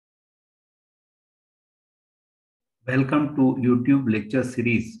Welcome to YouTube lecture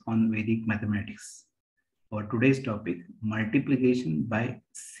series on Vedic mathematics. For today's topic, multiplication by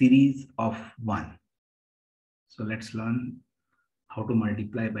series of 1. So let's learn how to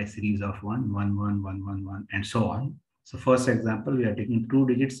multiply by series of 1, 1, 1, 1, 1, 1, and so on. So first example, we are taking 2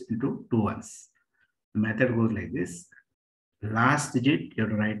 digits into 2 ones. The method goes like this. Last digit, you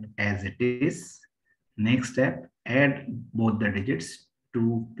have to write as it is. Next step, add both the digits.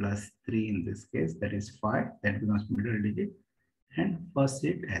 2 plus 3 in this case, that is 5, that becomes middle digit, and first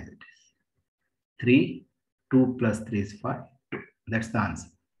digit as it is. 3, 2 plus 3 is 5, 2. That's the answer.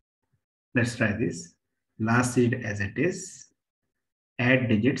 Let's try this. Last digit as it is, add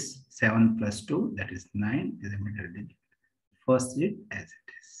digits, 7 plus 2, that is 9, is a middle digit. First digit as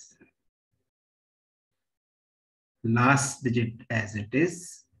it is. Last digit as it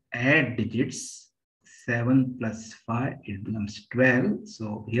is, add digits, 7 plus 5, it becomes 12.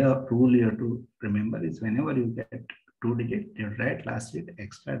 So here rule you have to remember is whenever you get 2 digit, you write last digit,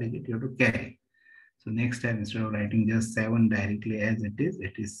 extra digit you have to carry. So next time, instead of writing just 7 directly as it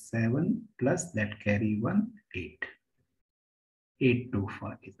is 7 plus that carry 1, 8.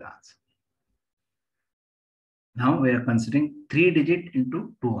 825 is the answer. Now we are considering 3 digit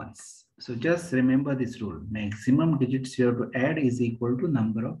into 2 ones. So just remember this rule. Maximum digits you have to add is equal to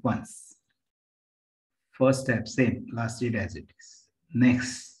number of ones. First step, same, last digit as it is.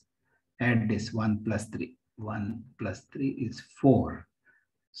 Next, add this 1 plus 3. 1 plus 3 is 4.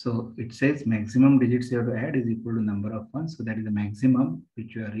 So it says maximum digits you have to add is equal to number of ones. So that is the maximum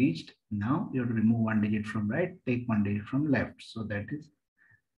which you have reached. Now you have to remove 1 digit from right, take 1 digit from left. So that is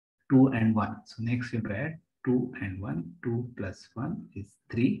 2 and 1. So next you have to add 2 and 1. 2 plus 1 is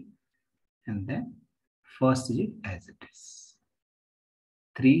 3. And then first digit as it is.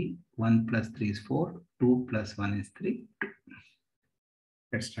 3, 1 plus 3 is 4, 2 plus 1 is 3, 2.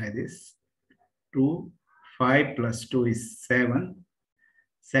 Let's try this. 2, 5 plus 2 is 7,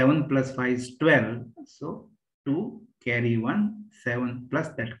 7 plus 5 is 12, so 2 carry 1, 7 plus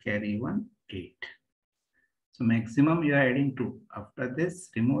that carry 1, 8. So maximum you are adding 2. After this,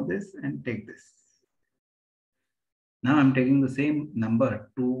 remove this and take this. Now I'm taking the same number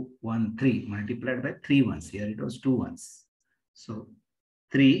 2, 1, 3 multiplied by 3 ones. Here it was 2 ones. So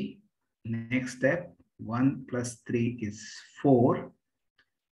 3, next step, 1 plus 3 is 4.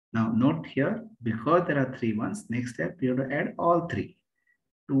 Now note here, because there are 3 ones, next step you have to add all 3.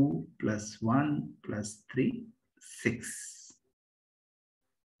 2 plus 1 plus 3, 6.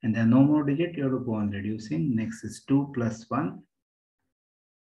 And there are no more digit, you have to go on reducing. Next is 2 plus 1.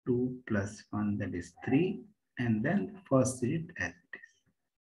 2 plus 1, that is 3. And then first digit as it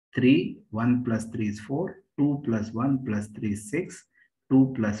is. 3, 1 plus 3 is 4. 2 plus 1 plus 3 is 6.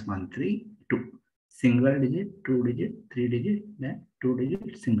 2 plus 1, 3, 2. Single digit, 2 digit, 3 digit, then 2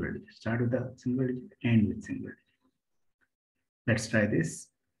 digit, single digit. Start with the single digit, end with single digit. Let's try this.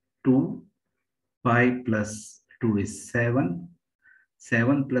 2, 5 plus 2 is 7.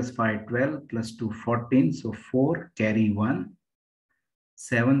 7 plus 5, 12, plus 2, 14. So 4, carry 1.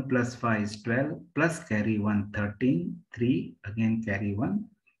 7 plus 5 is 12, plus carry 1, 13. 3, again carry 1.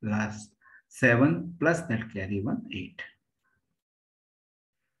 Last 7 plus that carry 1, 8.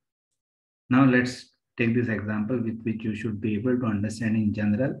 Now let's take this example with which you should be able to understand in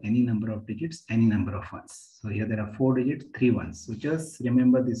general any number of digits, any number of ones. So here there are 4 digits, 3 ones. So just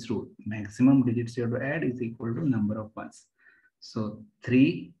remember this rule. Maximum digits you have to add is equal to number of ones. So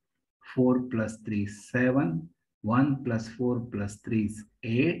 3, 4 plus 3 is 7. 1 plus 4 plus 3 is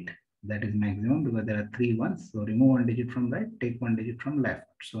 8. That is maximum because there are 3 ones. So remove 1 digit from right, take 1 digit from left.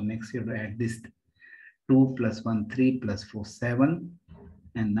 So next you have to add this. 2 plus 1, 3 plus 4, 7.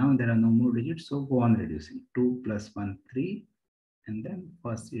 And now there are no more digits, so go on reducing. 2 plus 1, 3, and then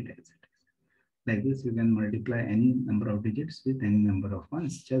first digit as it is. Like this, you can multiply any number of digits with any number of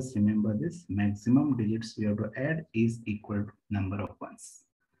ones. Just remember this, maximum digits you have to add is equal to number of ones.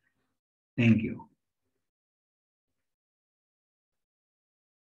 Thank you.